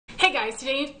Hey guys,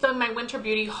 today I'm filming my winter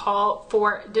beauty haul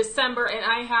for December and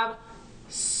I have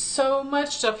so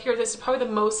much stuff here. This is probably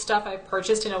the most stuff I've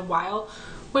purchased in a while,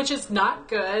 which is not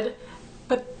good,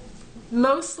 but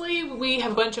mostly we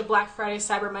have a bunch of Black Friday,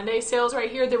 Cyber Monday sales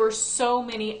right here. There were so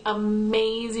many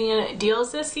amazing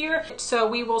deals this year. So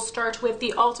we will start with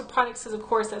the Ulta products because of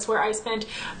course that's where I spent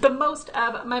the most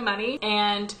of my money.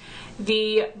 And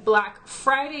the Black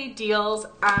Friday deals,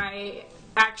 I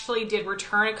actually did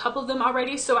return a couple of them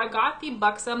already. So I got the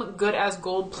Buxom Good as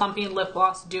Gold Plumping Lip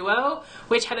Gloss Duo,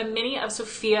 which had a mini of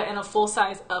Sophia and a full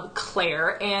size of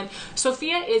Claire. And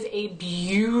Sophia is a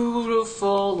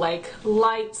beautiful, like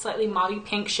light, slightly mauve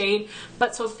pink shade,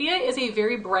 but Sophia is a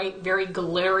very bright, very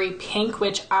glittery pink,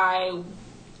 which I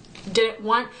didn't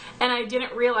want, and I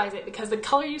didn't realize it because the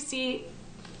color you see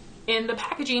in the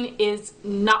packaging is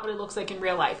not what it looks like in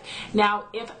real life. Now,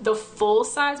 if the full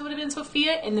size would have been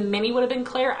Sophia and the mini would have been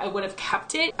Claire, I would have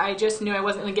kept it. I just knew I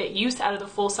wasn't going to get use out of the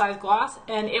full size gloss,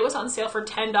 and it was on sale for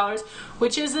 $10,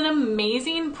 which is an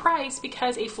amazing price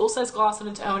because a full size gloss on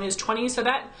its own is $20. So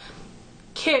that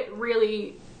kit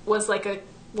really was like a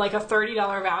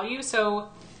 $30 value. So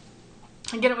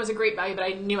again, it was a great value, but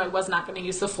I knew I was not going to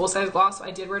use the full size gloss, so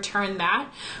I did return that.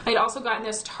 I'd also gotten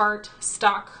this Tarte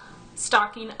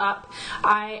Stocking Up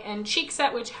eye and cheek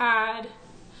set, which had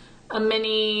a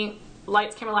mini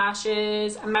lights, camera,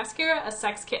 lashes, a mascara, a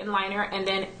sex kitten liner, and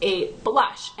then a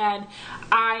blush. And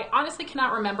I honestly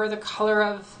cannot remember the color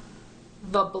of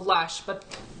the blush, but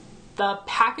the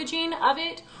packaging of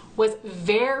it was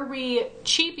very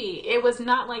cheapy. It was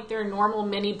not like their normal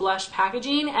mini blush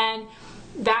packaging, and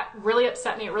that really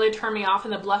upset me. It really turned me off,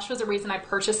 and the blush was the reason I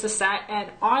purchased the set.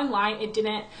 And online it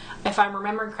didn't, if I'm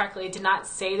remembering correctly, it did not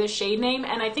say the shade name,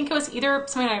 and I think it was either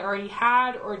something I already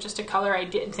had or just a color I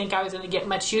didn't think I was going to get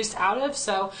much use out of,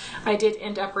 so I did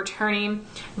end up returning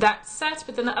that set.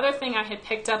 But then the other thing I had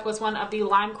picked up was one of the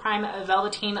Lime Crime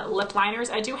Velvetine lip liners.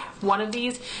 I do have one of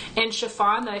these in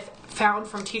chiffon that I found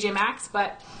from TJ Maxx,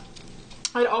 but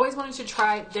I'd always wanted to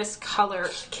try this color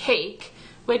Cake,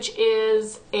 which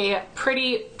is a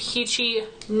pretty peachy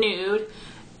nude,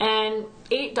 and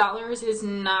 $8 is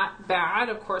not bad.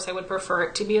 Of course, I would prefer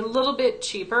it to be a little bit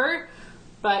cheaper,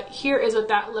 but here is what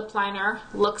that lip liner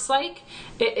looks like.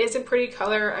 It is a pretty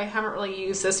color. I haven't really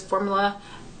used this formula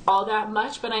all that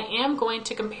much, but I am going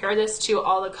to compare this to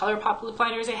all the ColourPop lip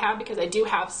liners I have because I do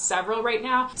have several right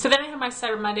now. So then I have my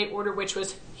Cyber Monday order, which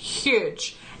was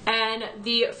huge, and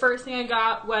the first thing I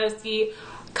got was the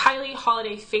Kylie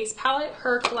Holiday Face Palette.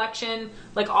 Her collection,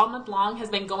 like all month long, has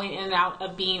been going in and out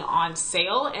of being on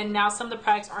sale, and now some of the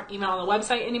products aren't even on the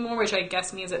website anymore, which I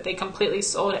guess means that they completely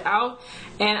sold out.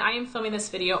 And I am filming this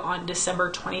video on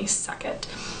December 22nd.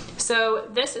 So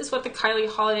this is what the Kylie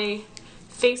Holiday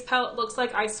Face Palette looks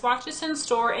like. I swatched this in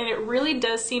store and it really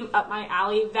does seem up my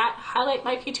alley. That highlight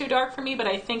might be too dark for me, but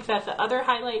I think that the other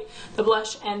highlight, the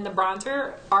blush and the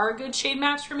bronzer, are a good shade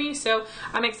match for me. So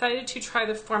I'm excited to try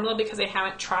the formula because I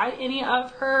haven't tried any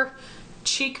of her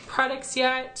cheek products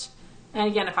yet. And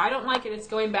again, if I don't like it, it's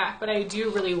going back, but I do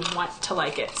really want to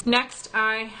like it. Next,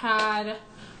 I had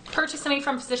purchased something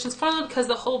from Physicians Formula because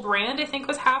the whole brand I think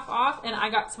was half off, and I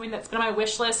got something that's been on my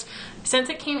wish list since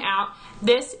it came out.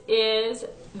 This is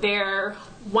their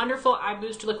wonderful eye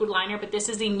booster liquid liner, but this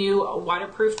is the new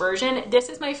waterproof version. This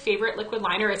is my favorite liquid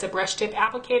liner. It's a brush tip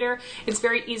applicator. It's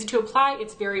very easy to apply.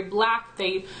 It's very black.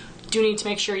 They do need to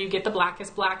make sure you get the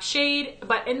blackest black shade,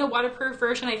 but in the waterproof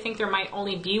version I think there might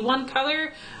only be one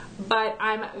color. But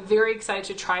I'm very excited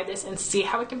to try this and see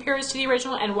how it compares to the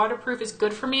original, and waterproof is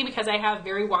good for me because I have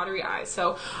very watery eyes.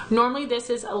 So normally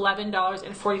this is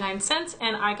 $11.49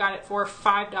 and I got it for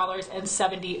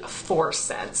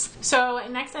 $5.74. So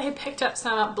next I had picked up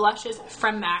some blushes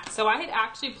from MAC. So I had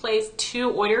actually placed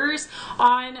 2 orders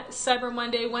on Cyber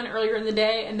Monday, one earlier in the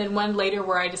day and then one later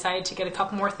where I decided to get a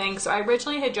couple more things. So I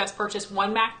originally had just purchased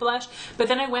one MAC blush, but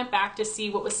then I went back to see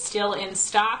what was still in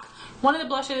stock. One of the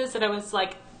blushes that I was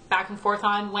like back and forth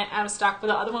on went out of stock, but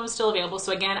the other one was still available.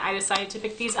 So again, I decided to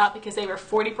pick these up because they were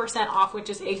 40% off, which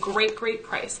is a great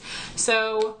price.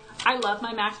 So I love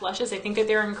my MAC blushes. I think that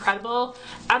they're incredible.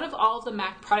 Out of all of the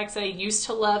MAC products that I used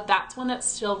to love, that's one that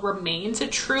still remains a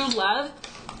true love.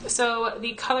 So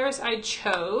the colors I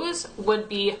chose would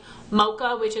be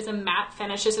Mocha, which is a matte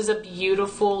finish. This is a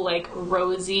beautiful like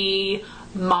rosy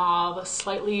mauve,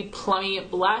 slightly plummy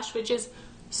blush, which is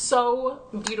so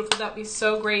beautiful. That'd be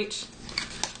so great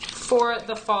for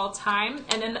the fall time.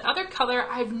 And then the other color,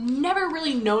 I've never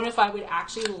really known if I would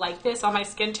actually like this on my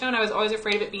skin tone. I was always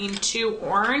afraid of it being too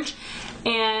orange,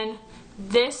 and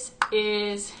this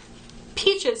is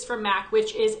Peaches from MAC,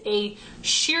 which is a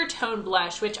sheer tone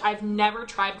blush, which I've never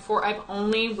tried before. I've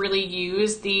only really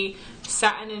used the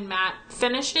satin and matte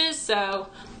finishes, so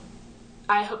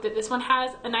I hope that this one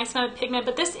has a nice amount of pigment.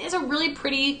 But this is a really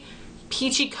pretty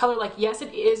peachy color. Like, yes,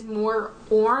 it is more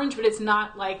orange, but it's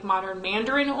not like modern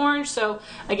mandarin orange. So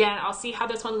again, I'll see how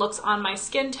this one looks on my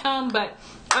skin tone, but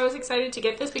I was excited to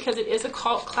get this because it is a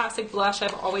cult classic blush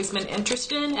I've always been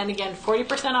interested in. And again,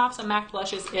 40% off some MAC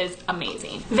blushes is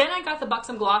amazing. Then I got the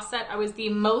Buxom gloss set I was the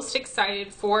most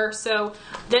excited for. So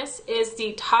this is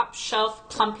the Top Shelf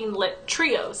Plumping Lip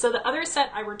Trio. So the other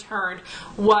set I returned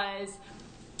was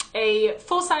a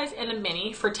full size and a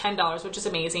mini for $10, which is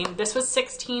amazing. This was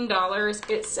 $16.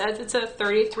 It says it's a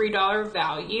 $33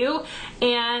 value,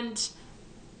 and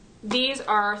these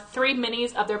are 3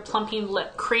 minis of their Plumping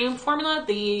Lip Cream formula.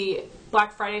 The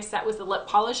Black Friday set was the lip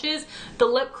polishes. The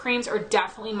lip creams are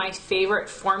definitely my favorite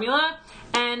formula,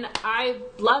 and I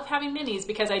love having minis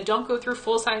because I don't go through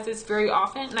full sizes very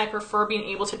often, and I prefer being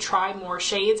able to try more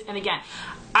shades. And again,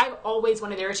 I've always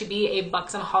wanted there to be a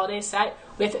Buxom holiday set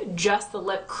with just the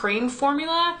lip cream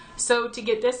formula. So to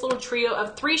get this little trio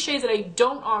of 3 shades that I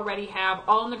don't already have,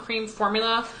 all in the cream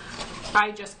formula,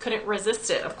 I just couldn't resist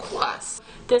it, of course.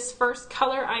 This first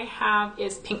color I have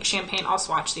is Pink Champagne. I'll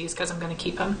swatch these because I'm going to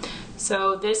keep them.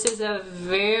 So this is a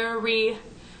very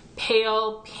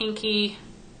pale pinky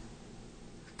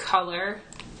color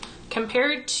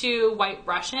compared to White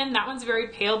Russian. That one's very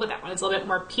pale, but that one is a little bit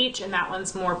more peach, and that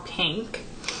one's more pink.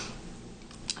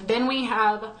 Then we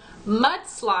have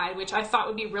Mudslide, which I thought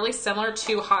would be really similar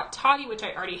to Hot Toddy, which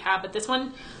I already have, but this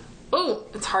one, oh,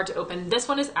 it's hard to open. This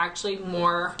one is actually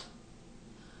more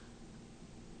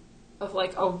of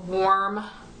like a warm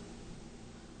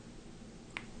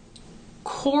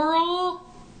coral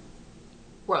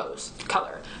rose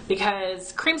color,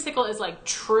 because Creamsicle is like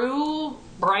true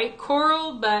bright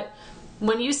coral, but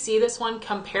when you see this one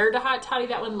compared to Hot Toddy,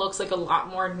 that one looks like a lot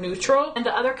more neutral. And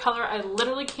the other color I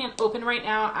literally can't open right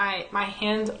now. My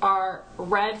hands are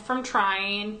red from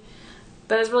trying.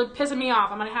 That is really pissing me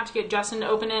off. I'm gonna have to get Justin to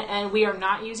open it, and we are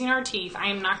not using our teeth. I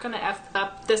am not gonna F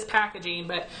up this packaging,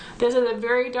 but this is a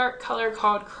very dark color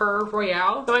called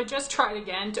Royale. So I just tried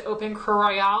again to open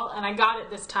Royale, and I got it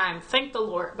this time, thank the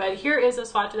Lord. But here is a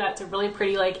swatch of that. It's a really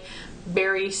pretty, like,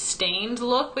 berry stained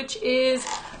look, which is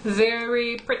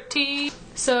very pretty.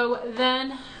 So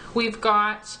then we've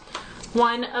got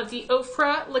one of the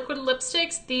Ofra liquid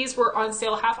lipsticks. These were on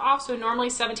sale half off, so normally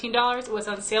 $17. It was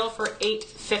on sale for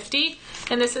 $8.50.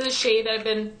 And this is a shade that I've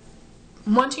been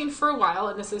wanting for a while,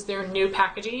 and this is their new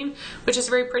packaging, which is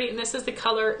very pretty. And this is the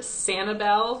color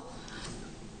Sanibel,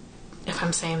 if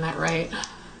I'm saying that right.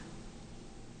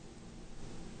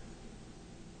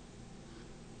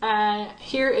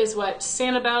 Here is what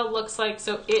Sanibel looks like.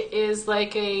 So it is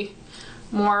like a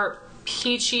more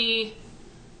peachy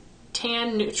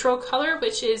tan neutral color,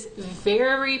 which is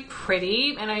very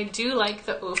pretty, and I do like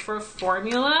the Ofra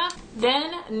formula.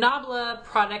 Then Nabla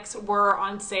products were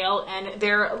on sale, and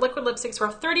their liquid lipsticks were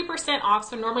 30% off,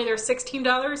 so normally they're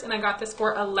 $16, and I got this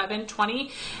for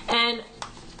 $11.20. And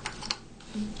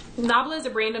Nabla is a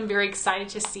brand I'm very excited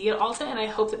to see at Ulta, and I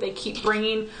hope that they keep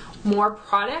bringing more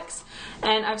products.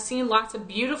 And I've seen lots of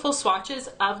beautiful swatches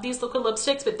of these liquid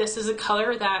lipsticks, but this is a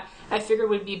color that I figured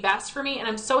would be best for me, and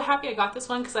I'm so happy I got this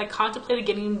one because I contemplated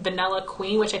getting Vanilla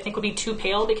Queen, which I think would be too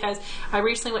pale, because I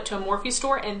recently went to a Morphe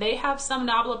store and they have some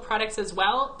Nabla products as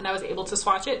well, and I was able to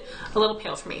swatch it. A little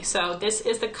pale for me. So this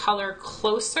is the color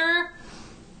Closer,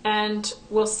 and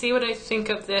we'll see what I think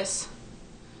of this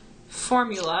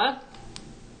formula.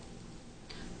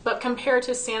 But compared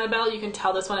to Sanibel, you can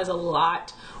tell this one is a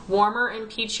lot warmer and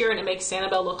peachier, and it makes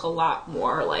Sanibel look a lot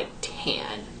more like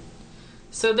tan.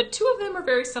 So the two of them are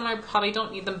very similar. I probably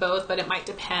don't need them both, but it might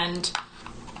depend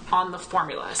on the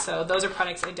formula. So those are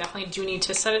products I definitely do need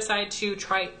to set aside to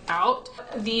try out.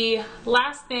 The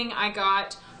last thing I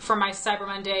got for my Cyber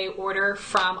Monday order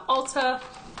from Ulta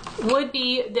would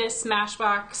be this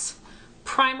Smashbox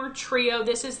Primer Trio.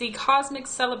 This is the Cosmic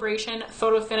Celebration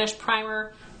Photo Finish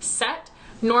Primer Set.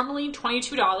 Normally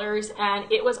 $22,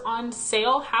 and it was on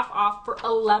sale half off for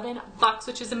 $11,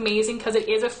 which is amazing because it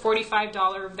is a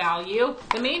 $45 value.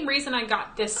 The main reason I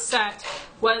got this set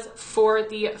was for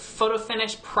the Photo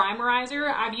Finish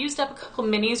Primerizer. I've used up a couple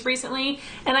minis recently,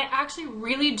 and I actually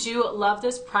really do love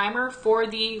this primer for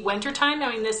the winter time.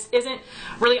 I mean, this isn't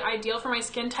really ideal for my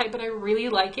skin type, but I really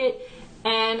like it.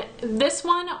 And this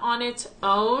one on its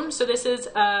own, so this is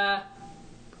a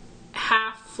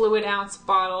half fluid ounce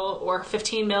bottle or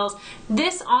 15 mils.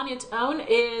 This on its own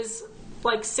is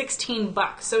like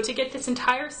 $16. So to get this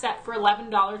entire set for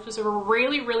 $11 was a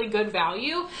really, really good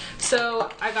value. So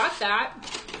I got that.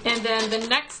 And then the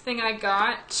next thing I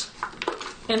got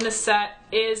in the set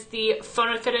is the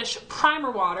Photo Finish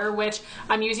Primer Water, which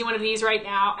I'm using one of these right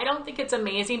now. I don't think it's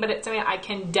amazing, but it's something I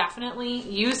can definitely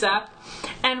use up.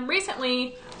 And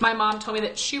recently, my mom told me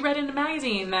that she read in a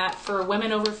magazine that for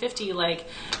women over 50, like,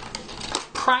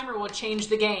 primer will change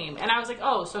the game. And I was like,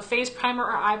 oh, so face primer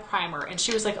or eye primer? And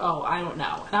she was like, oh, I don't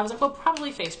know. And I was like, well,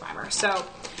 probably face primer. So,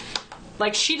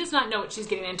 like, she does not know what she's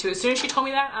getting into. As soon as she told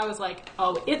me that, I was like,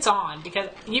 oh, it's on. Because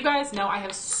you guys know I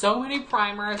have so many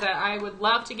primers that I would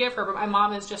love to give her, but my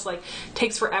mom is just like,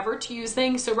 takes forever to use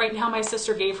things. So right now my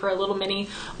sister gave her a little mini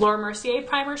Laura Mercier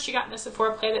primer she got in a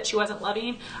Sephora play that she wasn't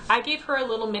loving. I gave her a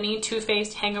little mini Too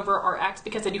Faced Hangover RX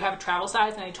because I do have a travel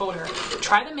size, and I told her,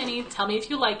 try the mini, tell me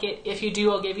if you like it. If you do,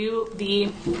 I'll give you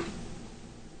the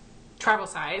travel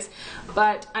size.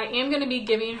 But I am going to be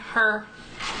giving her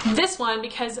this one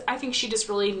because I think she just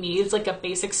really needs like a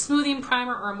basic smoothing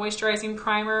primer or a moisturizing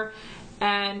primer.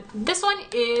 And this one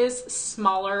is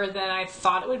smaller than I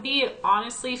thought it would be. It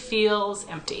honestly feels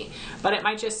empty, but it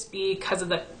might just be because of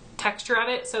the texture of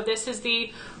it. So this is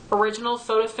the original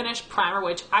Photo Finish Primer,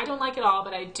 which I don't like at all,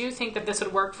 but I do think that this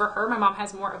would work for her. My mom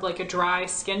has more of like a dry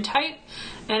skin type,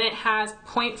 and it has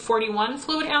 0.41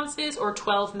 fluid ounces or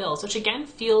 12 mils, which again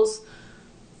feels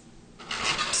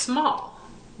small,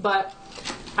 but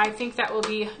I think that will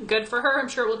be good for her. I'm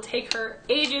sure it will take her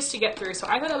ages to get through. So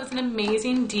I thought that was an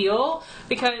amazing deal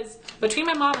because between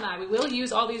my mom and I, we will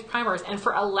use all these primers, and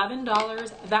for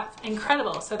 $11, that's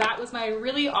incredible. So that was my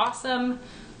really awesome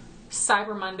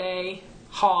Cyber Monday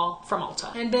haul from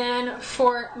Ulta. And then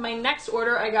for my next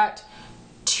order, I got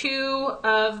two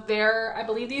of their, I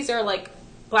believe these are like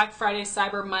Black Friday,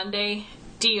 Cyber Monday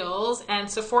deals, and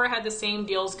Sephora had the same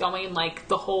deals going like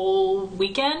the whole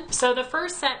weekend. So the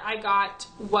first set I got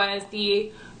was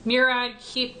the Murad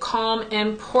Keep Calm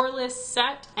and Poreless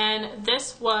set, and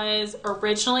this was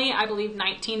originally, I believe,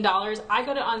 $19. I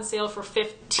got it on sale for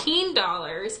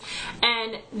 $15,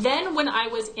 and then when I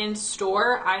was in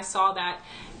store, I saw that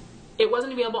it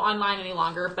wasn't available online any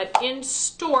longer, but in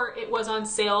store it was on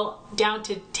sale down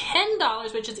to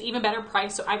 $10, which is even better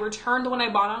price. So I returned the one I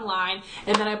bought online,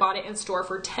 and then I bought it in store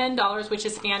for $10, which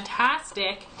is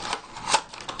fantastic.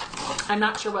 I'm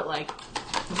not sure what like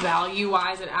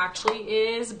value-wise it actually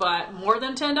is, but more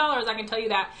than $10, I can tell you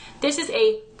that. This is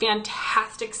a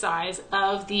fantastic size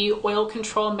of the oil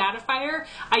control mattifier.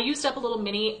 I used up a little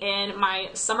mini in my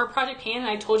summer project pan, and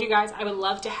I told you guys I would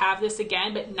love to have this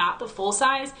again, but not the full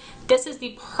size. This is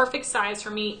the perfect size for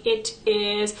me. It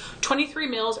is 23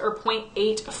 mils or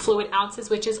 0.8 fluid ounces,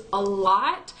 which is a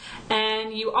lot.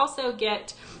 And you also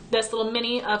get this little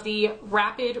mini of the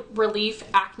Rapid Relief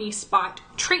Acne Spot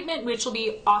Treatment, which will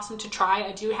be awesome to try.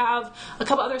 I do have a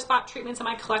couple other spot treatments in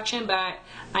my collection, but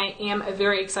I am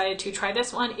very excited to try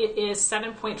this one. It is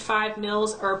 7.5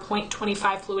 mils or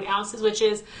 0.25 fluid ounces, which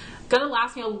is gonna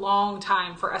last me a long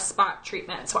time for a spot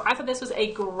treatment. So I thought this was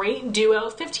a great duo.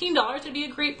 $15 would be a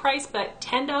great price, but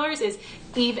 $10 is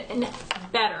even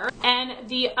better. And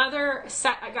the other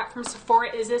set I got from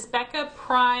Sephora is this Becca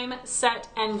Prime Set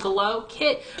and Glow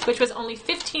Kit, which was only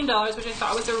 $15, which I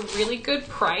thought was a really good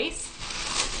price.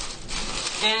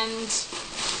 And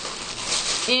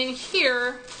in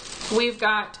here, we've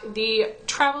got the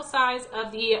travel size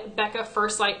of the Becca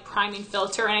First Light Priming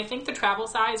Filter, and I think the travel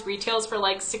size retails for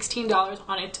like $16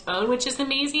 on its own, which is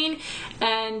amazing.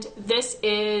 And this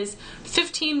is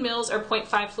 15 mils or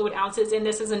 0.5 fluid ounces, and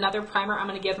this is another primer I'm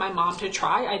going to give my mom to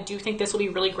try. I do think this will be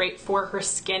really great for her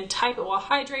skin type. It will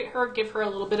hydrate her, give her a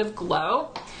little bit of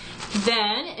glow.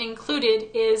 Then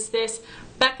included is this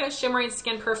Becca Shimmering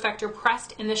Skin Perfector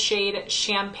pressed in the shade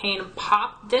Champagne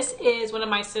Pop. This is one of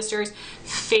my sister's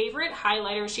favorite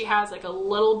highlighters. She has like a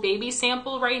little baby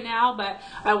sample right now, but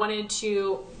I wanted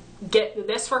to get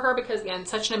this for her because, again,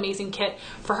 such an amazing kit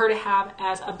for her to have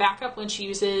as a backup when she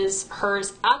uses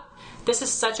hers up. This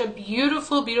is such a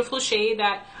beautiful, beautiful shade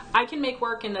that I can make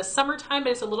work in the summertime,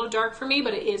 but it's a little dark for me,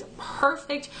 but it is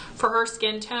perfect for her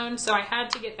skin tone, so I had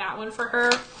to get that one for her.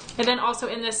 And then also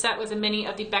in this set was a mini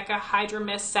of the Becca Hydra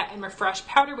Mist Set and Refresh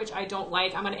Powder, which I don't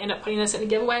like. I'm going to end up putting this in a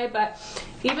giveaway, but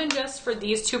even just for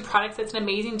these two products, it's an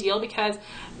amazing deal because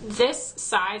this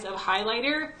size of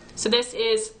highlighter, so this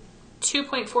is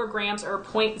 2.4 grams or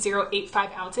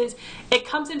 0.085 ounces. It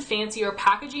comes in fancier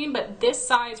packaging, but this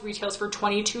size retails for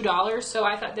 $22, so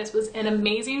I thought this was an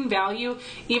amazing value,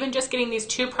 even just getting these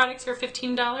two products for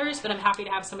 $15, but I'm happy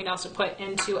to have something else to put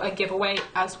into a giveaway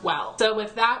as well. So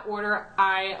with that order,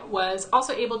 I was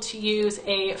also able to use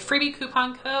a freebie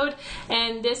coupon code,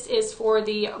 and this is for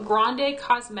the Grande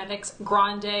Cosmetics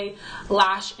Grande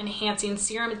Lash Enhancing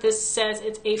Serum. This says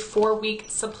it's a 4-week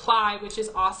supply, which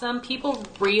is awesome. People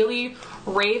really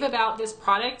very rave about this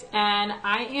product, and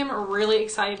I am really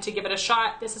excited to give it a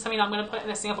shot. This is something I'm going to put in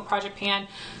a sample project pan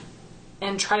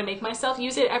and try to make myself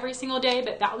use it every single day,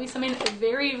 but that will be something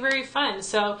very, very fun.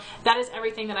 So that is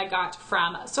everything that I got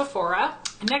from Sephora.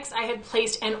 Next, I had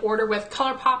placed an order with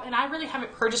ColourPop, and I really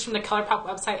haven't purchased from the ColourPop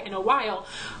website in a while,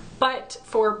 but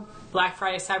for Black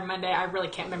Friday, Cyber Monday, I really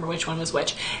can't remember which one was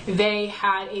which. They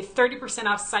had a 30%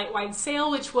 off site-wide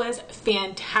sale, which was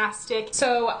fantastic.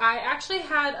 So I actually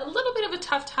had a little bit of a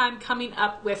tough time coming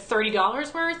up with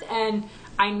 $30 worth, and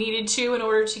I needed to in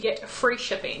order to get free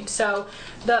shipping. So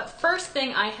the first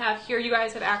thing I have here, you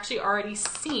guys have actually already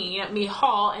seen me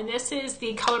haul, and this is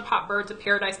the ColourPop Birds of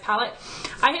Paradise palette.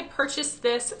 I had purchased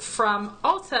this from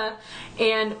Ulta,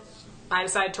 and I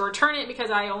decided to return it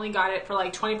because I only got it for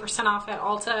like 20% off at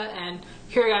Ulta, and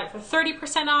here I got it for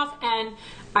 30% off, and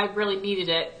I really needed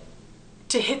it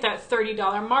to hit that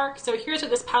 $30 mark. So here's what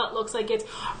this palette looks like. It's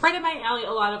right in my alley,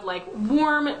 a lot of like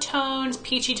warm tones,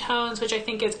 peachy tones, which I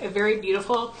think is very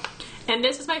beautiful. And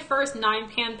this is my first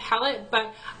 9-pan palette,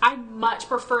 but I much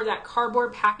prefer that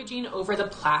cardboard packaging over the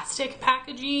plastic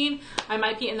packaging. I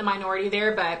might be in the minority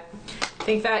there, but I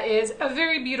think that is a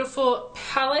very beautiful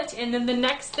palette. And then the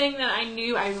next thing that I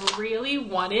knew I really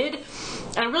wanted,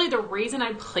 and really the reason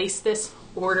I placed this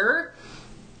order,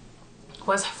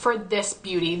 was for this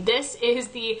beauty. This is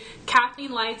the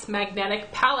Kathleen Lights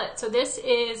Magnetic Palette. So this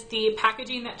is the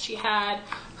packaging that she had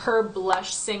her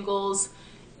blush singles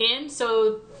in.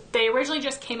 So they originally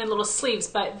just came in little sleeves,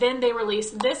 but then they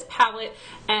released this palette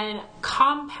and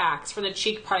compacts for the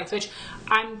cheek products, which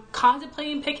I'm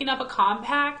contemplating picking up a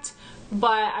compact, but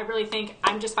I really think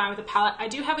I'm just fine with the palette. I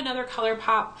do have another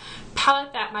ColourPop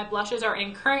palette that my blushes are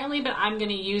in currently, but I'm going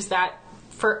to use that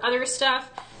for other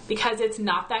stuff because it's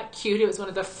not that cute. It was one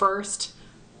of the first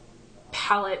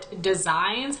palette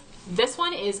designs. This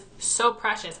one is so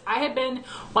precious. I had been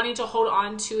wanting to hold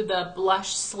on to the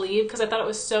blush sleeve because I thought it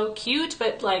was so cute,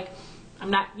 but like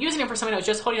I'm not using it for something. I was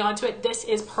just holding on to it. This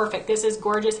is perfect. This is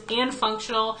gorgeous and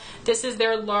functional. This is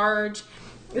their large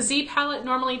Z palette.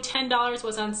 Normally $10,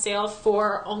 was on sale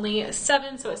for only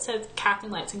 $7. So it says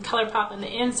Kathleen Lights and ColourPop on the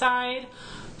inside.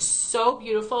 So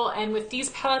beautiful. And with these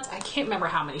palettes, I can't remember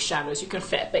how many shadows you can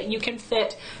fit, but you can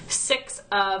fit 6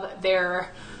 of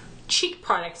their cheek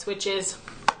products, which is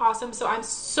awesome. So I'm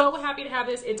so happy to have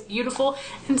this. It's beautiful,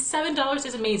 and $7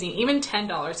 is amazing. Even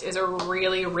 $10 is a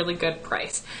really, really good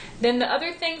price. Then the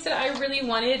other things that I really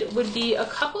wanted would be a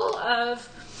couple of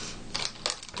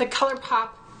the ColourPop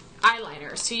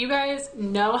eyeliners. So you guys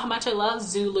know how much I love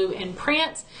Zulu and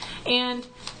Prance, and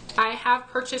I have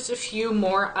purchased a few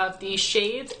more of these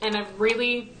shades, and I've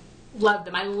really loved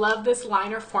them. I love this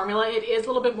liner formula. It is a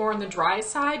little bit more on the dry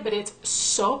side, but it's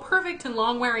so perfect and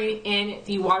long wearing in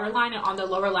the waterline and on the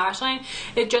lower lash line.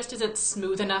 It just isn't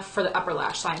smooth enough for the upper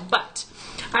lash line. But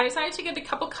I decided to get a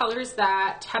couple colors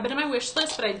that have been on my wish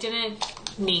list, but I didn't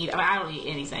need. I mean, I don't need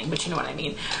anything, but you know what I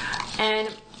mean. And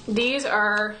these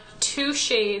are 2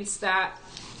 shades that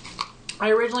I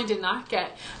originally did not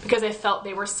get because I felt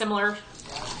they were similar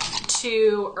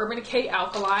to Urban Decay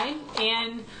Alkaline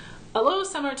and a little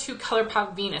similar to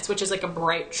ColourPop Venus, which is like a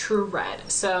bright true red.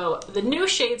 So the new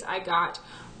shades I got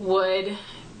would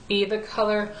be the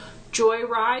color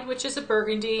Joyride, which is a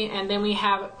burgundy, and then we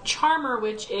have Charmer,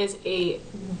 which is a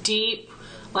deep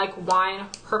like wine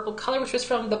purple color, which was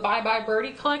from the Bye Bye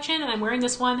Birdie collection, and I'm wearing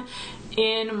this one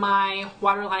in my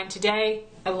waterline today.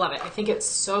 I love it. I think it's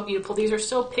so beautiful. These are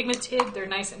so pigmented. They're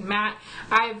nice and matte.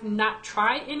 I've not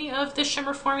tried any of the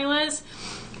shimmer formulas.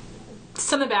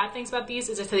 Some of the bad things about these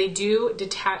is that they do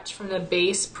detach from the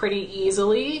base pretty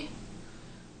easily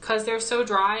because they're so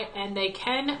dry, and they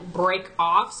can break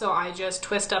off, so I just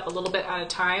twist up a little bit at a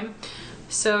time.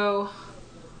 So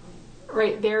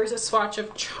right there's a swatch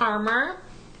of Charmer.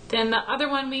 Then the other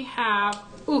one we have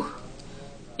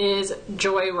is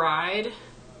Joyride,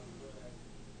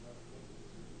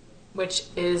 which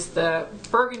is the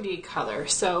burgundy color.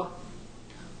 So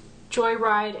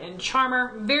Joyride and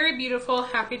Charmer, very beautiful,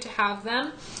 happy to have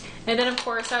them. And then of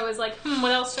course I was like,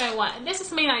 what else do I want? And this is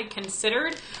something I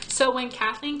considered. So when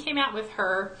Kathleen came out with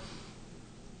her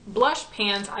blush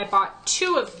pans, I bought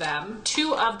 2 of them,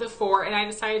 2 of the 4, and I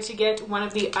decided to get one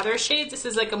of the other shades. This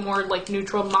is like a more like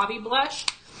neutral mauve blush,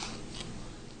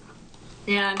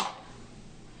 and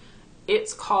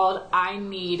it's called I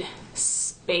Need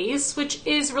Space, which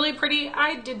is really pretty.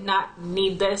 I did not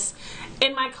need this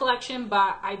in my collection,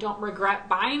 but I don't regret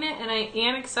buying it, and I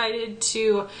am excited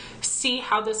to see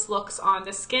how this looks on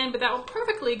the skin. But that will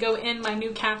perfectly go in my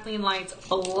new Kathleen Lights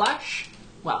blush,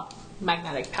 well,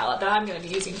 magnetic palette that I'm going to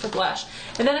be using for blush.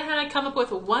 And then I had to come up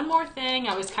with one more thing.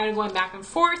 I was kind of going back and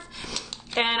forth,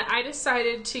 and I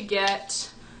decided to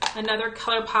get another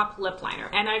ColourPop lip liner,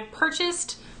 and I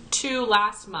purchased 2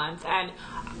 last month, and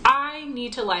I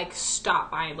need to like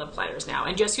stop buying lip liners now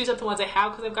and just use up the ones I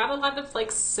have because I've got a lot of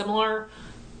like similar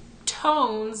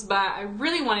tones, but I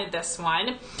really wanted this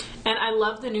one, and I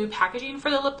love the new packaging for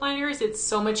the lip liners. It's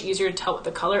so much easier to tell what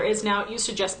the color is now. It used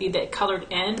to just be the colored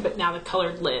end, but now the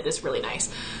colored lid is really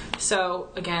nice. So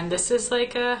again, this is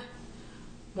like a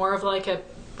more of like a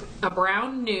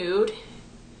brown nude,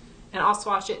 and I'll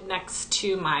swatch it next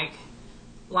to my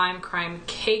Lime Crime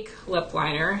Cake lip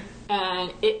liner,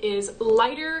 and it is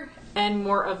lighter and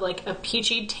more of like a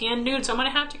peachy tan nude. So I'm gonna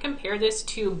have to compare this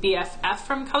to BFF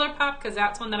from ColourPop because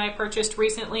that's one that I purchased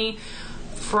recently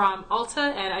from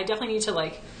Ulta, and I definitely need to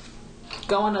like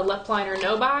go on a lip liner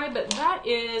no buy. But that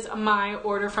is my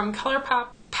order from ColourPop.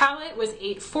 Palette was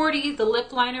 $8.40, the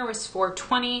lip liner was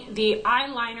 $4.20, the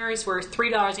eyeliners were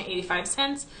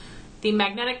 $3.85, the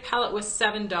magnetic palette was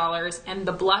 $7, and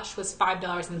the blush was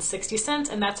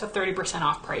 $5.60, and that's a 30%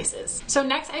 off prices. So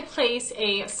next I placed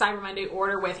a Cyber Monday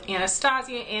order with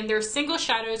Anastasia, and their single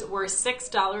shadows were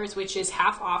 $6, which is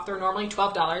half off. They're normally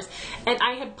 $12, and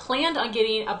I had planned on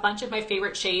getting a bunch of my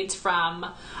favorite shades from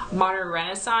Modern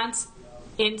Renaissance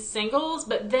in singles,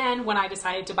 but then when I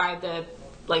decided to buy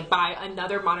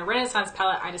another Modern Renaissance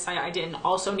palette, I decided I didn't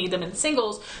also need them in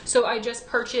singles, so I just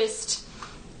purchased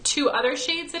 2 other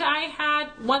shades that I had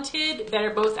wanted that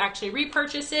are both actually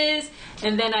repurchases,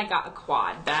 and then I got a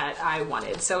quad that I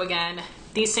wanted. So again,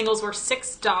 these singles were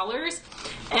 $6,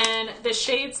 and the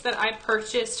shades that I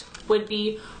purchased would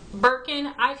be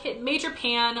Birkin. I've hit major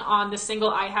pan on the single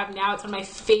I have now. It's one of my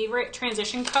favorite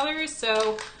transition colors,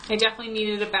 so I definitely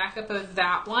needed a backup of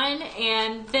that one.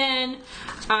 And then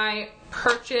I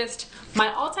purchased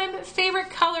my all-time favorite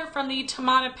color from the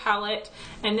Tamana palette,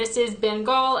 and this is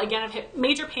Bengal. Again, I've hit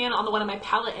major pan on the one on my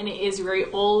palette, and it is very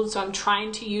old, so I'm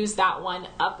trying to use that one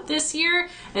up this year,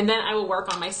 and then I will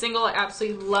work on my single. I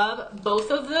absolutely love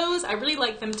both of those. I really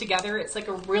like them together. It's like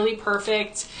a really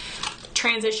perfect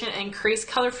transition and crease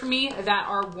color for me that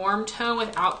are warm tone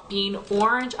without being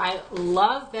orange. I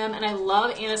love them, and I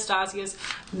love Anastasia's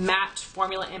matte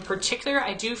formula in particular.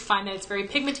 I do find that it's very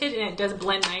pigmented and it does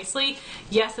blend nicely.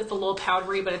 Yes, it's a little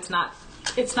powdery, but it's not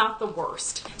the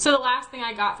worst. So the last thing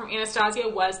I got from Anastasia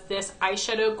was this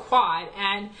eyeshadow quad,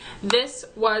 and this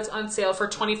was on sale for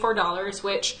 $24,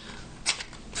 which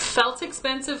felt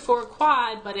expensive for a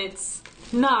quad, but it's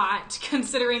not,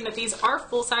 considering that these are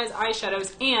full-size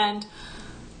eyeshadows, and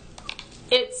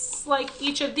it's like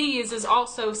each of these is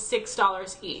also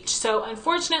 $6 each. So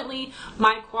unfortunately,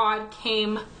 my quad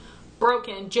came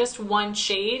broken, just one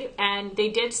shade, and they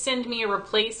did send me a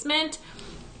replacement.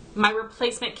 My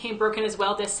replacement came broken as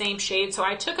well, this same shade. So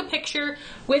I took a picture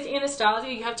with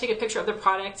Anastasia. You have to take a picture of the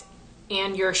product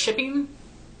and your shipping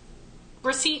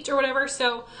receipt or whatever.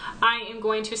 So I am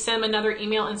going to send them another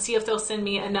email and see if they'll send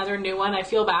me another new one. I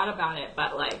feel bad about it,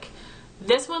 but like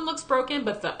this one looks broken,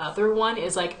 but the other one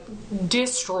is like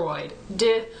destroyed.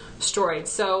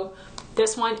 So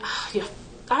this one, yeah,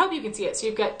 I hope you can see it. So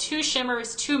you've got 2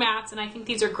 shimmers, 2 mattes, and I think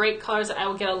these are great colors that I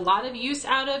will get a lot of use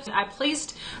out of. I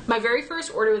placed my very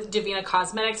first order with Divina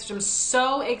Cosmetics, which I'm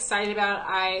so excited about.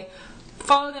 I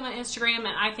follow them on Instagram,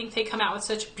 and I think they come out with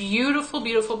such beautiful,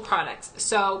 beautiful products.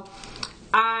 So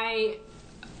I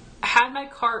had my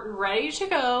cart ready to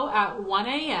go at 1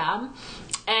 a.m.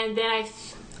 and then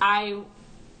I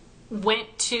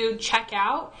went to check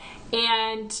out,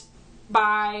 and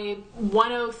by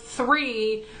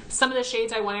 1:03 some of the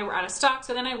shades I wanted were out of stock.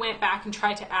 So then I went back and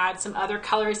tried to add some other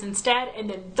colors instead, and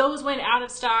then those went out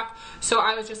of stock. So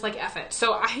I was just like, F it.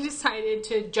 So I decided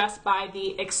to just buy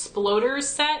the Exploders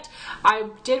set. I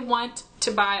did want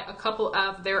to buy a couple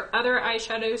of their other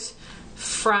eyeshadows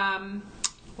from,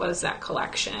 what is that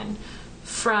collection?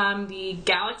 From the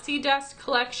Galaxy Dust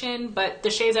collection, but the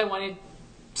shades I wanted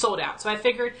sold out. So I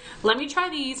figured, let me try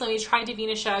these, let me try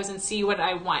Divina shadows and see what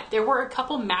I want. There were a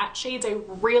couple matte shades I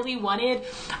really wanted.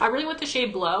 I really want the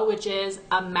shade Blow, which is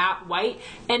a matte white,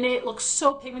 and it looks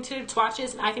so pigmented in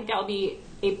swatches, and I think that will be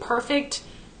a perfect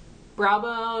brow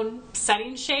bone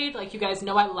setting shade. Like, you guys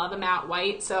know I love a matte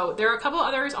white. So there are a couple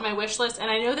others on my wish list, and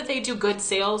I know that they do good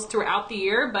sales throughout the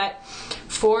year, but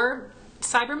for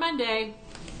Cyber Monday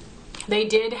they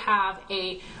did have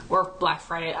or Black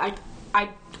Friday,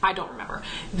 I don't remember.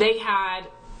 They had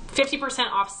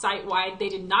 50% off site-wide. They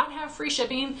did not have free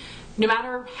shipping. No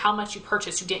matter how much you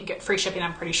purchased, you didn't get free shipping,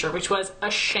 I'm pretty sure, which was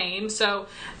a shame. So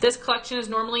this collection is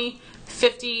normally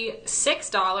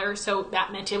 $56, so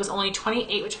that meant it was only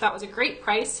 $28, which I thought was a great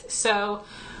price. So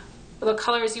the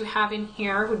colors you have in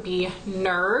here would be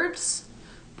Nerves,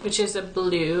 which is a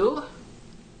blue,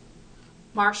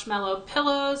 Marshmallow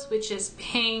Pillows, which is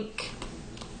pink.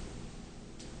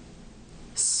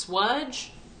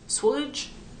 Swudge,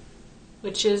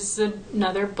 which is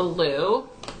another blue.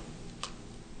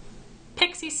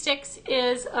 Pixie Sticks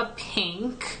is a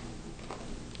pink.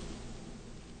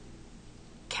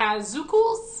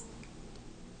 Kazookles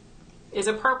is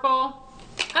a purple.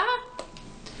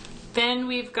 Then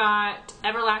we've got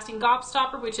Everlasting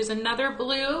Gobstopper, which is another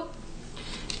blue.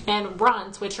 And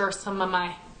Runs, which are some of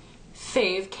my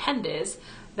fave Candies,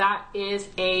 that is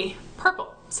a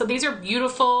purple. So these are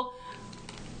beautiful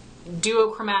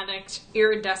duochromatic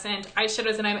iridescent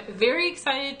eyeshadows, and I'm very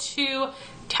excited to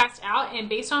test out, and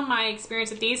based on my experience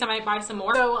with these, I might buy some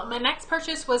more. So my next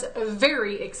purchase was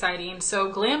very exciting. So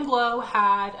Glam Glow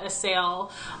had a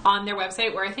sale on their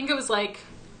website where I think it was like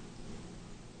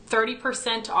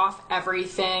 30% off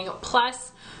everything,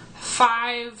 plus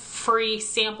 5 free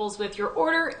samples with your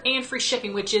order and free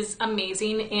shipping, which is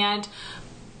amazing. And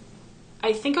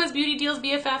I think it was Beauty Deals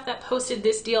BFF that posted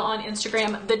this deal on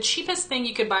Instagram. The cheapest thing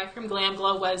you could buy from Glam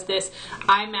Glow was this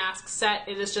eye mask set.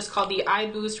 It is just called the Eye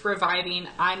Boost Reviving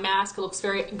Eye Mask. It looks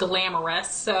very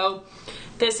glamorous. So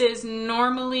this is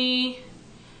normally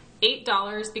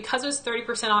 $8. Because it was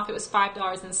 30% off, it was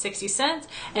 $5.60.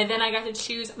 And then I got to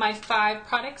choose my 5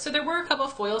 products. So there were a couple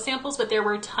of foil samples, but there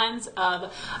were tons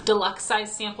of deluxe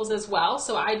size samples as well.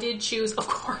 So I did choose, of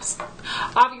course,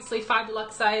 obviously 5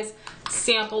 deluxe size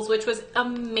samples, which was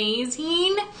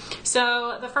amazing.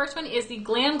 So the first one is the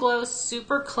Glam Glow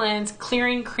Super Cleanse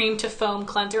Clearing Cream to Foam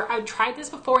Cleanser. I've tried this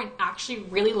before and actually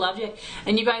really loved it.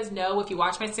 And you guys know, if you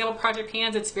watch my sample project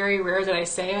pans, it's very rare that I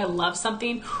say I love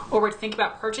something or would think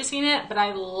about purchasing it, but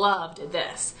I loved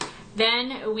this.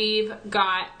 Then we've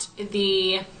got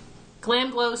the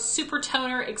Glam Glow Super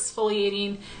Toner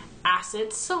Exfoliating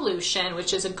Acid Solution,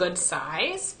 which is a good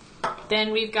size.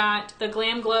 Then we've got the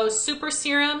Glam Glow Super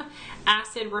Serum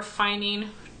Acid Refining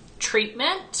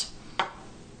Treatment.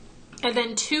 And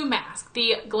then 2 masks,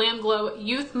 the Glam Glow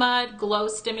Youth Mud Glow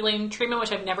Stimulating Treatment,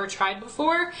 which I've never tried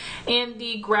before, and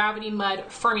the Gravity Mud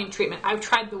Firming Treatment. I've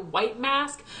tried the white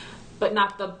mask, but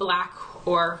not the black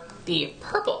or the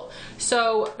purple.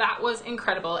 So that was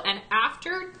incredible. And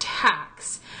after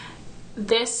tax,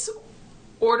 this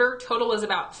order total was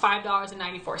about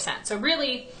 $5.94. So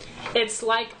really, it's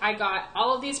like I got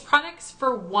all of these products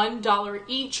for $1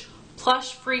 each,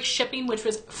 plus free shipping, which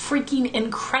was freaking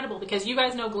incredible, because you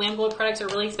guys know Glam Glow products are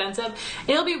really expensive.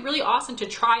 It'll be really awesome to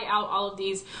try out all of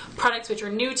these products which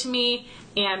are new to me,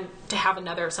 and to have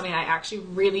something I actually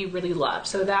really love.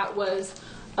 So that was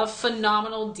a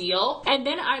phenomenal deal. And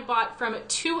then I bought from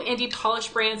 2 indie polish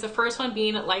brands, the first one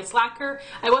being Lights Lacquer.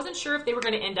 I wasn't sure if they were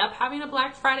going to end up having a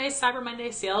Black Friday, Cyber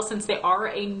Monday sale, since they are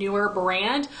a newer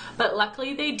brand, but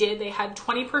luckily they did. They had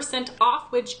 20% off,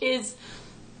 which is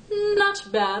not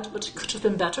bad, but it could have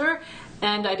been better.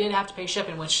 And I did have to pay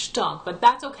shipping, which stunk, but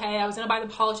that's okay. I was going to buy the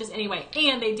polishes anyway.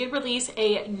 And they did release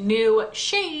a new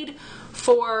shade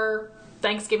for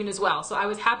Thanksgiving as well. So I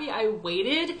was happy I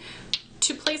waited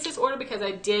to place this order, because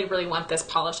I did really want this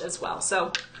polish as well.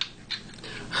 So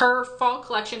her fall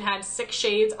collection had 6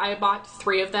 shades. I bought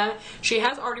 3 of them. She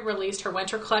has already released her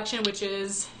winter collection, which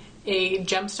is a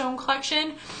gemstone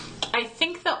collection. I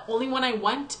think the only one I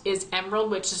want is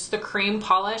Emerald, which is the cream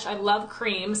polish. I love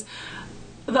creams.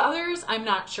 The others, I'm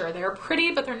not sure. They're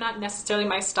pretty, but they're not necessarily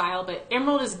my style. But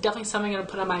Emerald is definitely something I'm going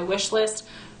to put on my wish list.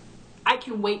 I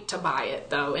can wait to buy it,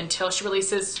 though, until she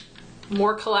releases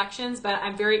more collections. But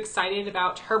I'm very excited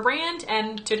about her brand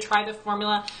and to try the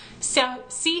formula,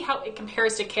 see how it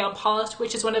compares to Kale Polished,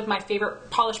 which is one of my favorite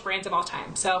polish brands of all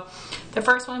time. So the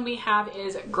first one we have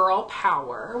is Girl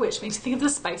Power, which makes me think of the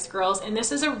Spice Girls, and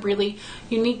this is a really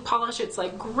unique polish. It's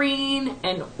like green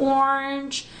and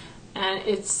orange, and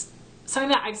it's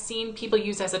something that I've seen people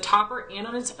use as a topper and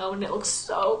on its own. It looks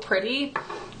so pretty,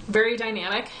 very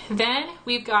dynamic. Then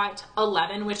we've got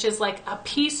 11, which is like a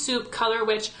pea soup color,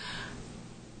 which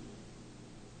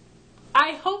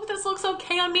I hope this looks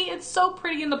okay on me. It's so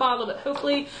pretty in the bottle, but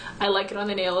hopefully I like it on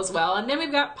the nail as well. And then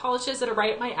we've got polishes that are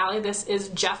right up my alley. This is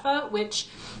Jeffa, which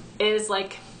is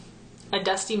like a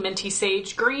dusty minty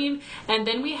sage green. And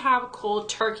then we have Cold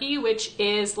Turkey, which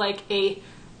is like a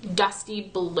dusty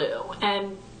blue.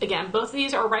 And again, both of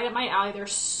these are right up my alley. They're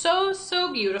so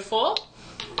beautiful.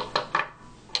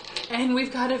 And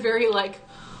we've got a very like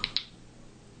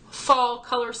fall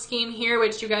color scheme here,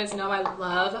 which you guys know I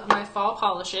love my fall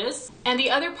polishes. And the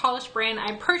other polish brand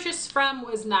I purchased from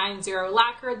was 90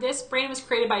 Lacquer. This brand was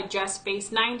created by Just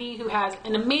Face 90, who has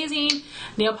an amazing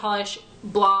nail polish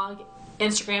blog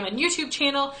Instagram and YouTube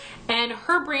channel, and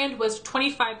her brand was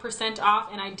 25%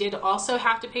 off, and I did also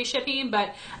have to pay shipping.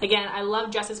 But again, I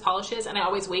love Jess's polishes, and I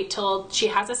always wait till she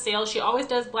has a sale. She always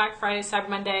does Black Friday, Cyber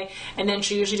Monday, and then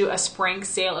she usually do a spring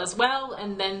sale as well,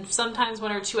 and then sometimes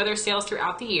 1 or 2 other sales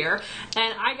throughout the year.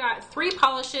 And I got 3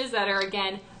 polishes that are,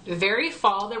 again, very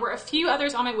fall. There were a few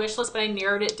others on my wish list, but I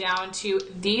narrowed it down to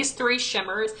these 3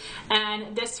 shimmers.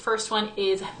 And this first one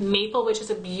is Maple, which is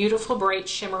a beautiful bright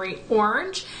shimmery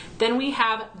orange. Then we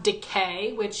have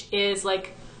Decay, which is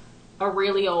like a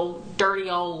really old dirty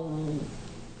old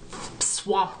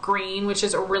swamp green, which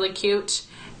is really cute.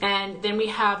 And then we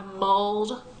have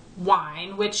Mulled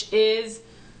Wine, which is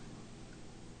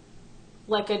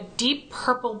like a deep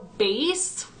purple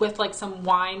base with like some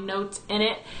wine notes in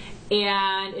it,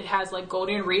 and it has like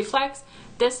golden reflex.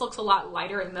 This looks a lot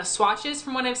lighter in the swatches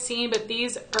from what I've seen, but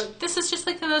this is just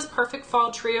like the most perfect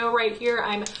fall trio right here.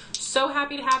 I'm so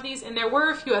happy to have these, and there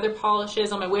were a few other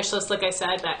polishes on my wish list, like I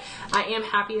said, but I am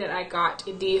happy that I got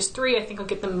these 3. I think I'll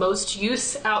get the most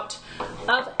use out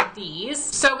of these.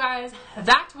 So guys,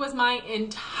 that was my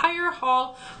entire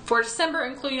haul for December,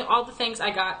 including all the things I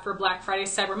got for Black Friday,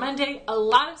 Cyber Monday. A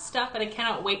lot of stuff, but I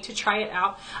cannot wait to try it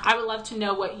out. I would love to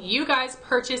know what you guys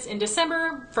purchased in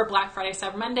December for Black Friday,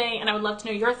 Cyber Monday, and I would love to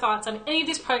know your thoughts on any of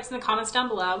these products in the comments down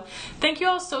below. Thank you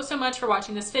all so much for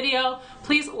watching this video.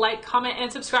 Please like, comment,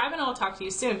 and subscribe, and I'll talk to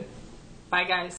you soon. Bye guys.